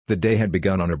The day had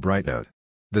begun on a bright note.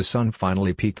 The sun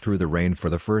finally peeked through the rain for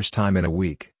the first time in a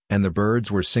week, and the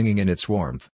birds were singing in its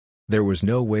warmth. There was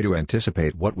no way to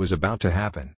anticipate what was about to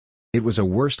happen. It was a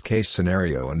worst-case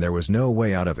scenario and there was no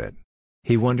way out of it.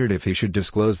 He wondered if he should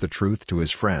disclose the truth to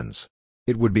his friends.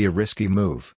 It would be a risky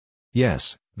move.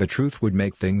 Yes, the truth would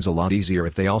make things a lot easier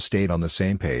if they all stayed on the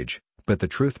same page, but the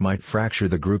truth might fracture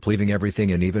the group, leaving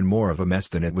everything in even more of a mess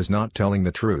than it was not telling the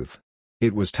truth.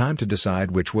 It was time to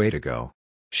decide which way to go.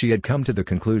 She had come to the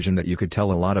conclusion that you could tell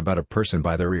a lot about a person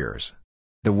by their ears.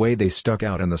 The way they stuck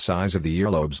out and the size of the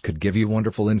earlobes could give you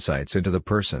wonderful insights into the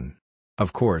person.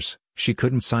 Of course, she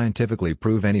couldn't scientifically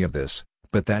prove any of this,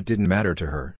 but that didn't matter to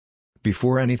her.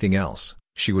 Before anything else,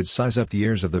 she would size up the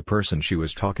ears of the person she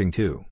was talking to.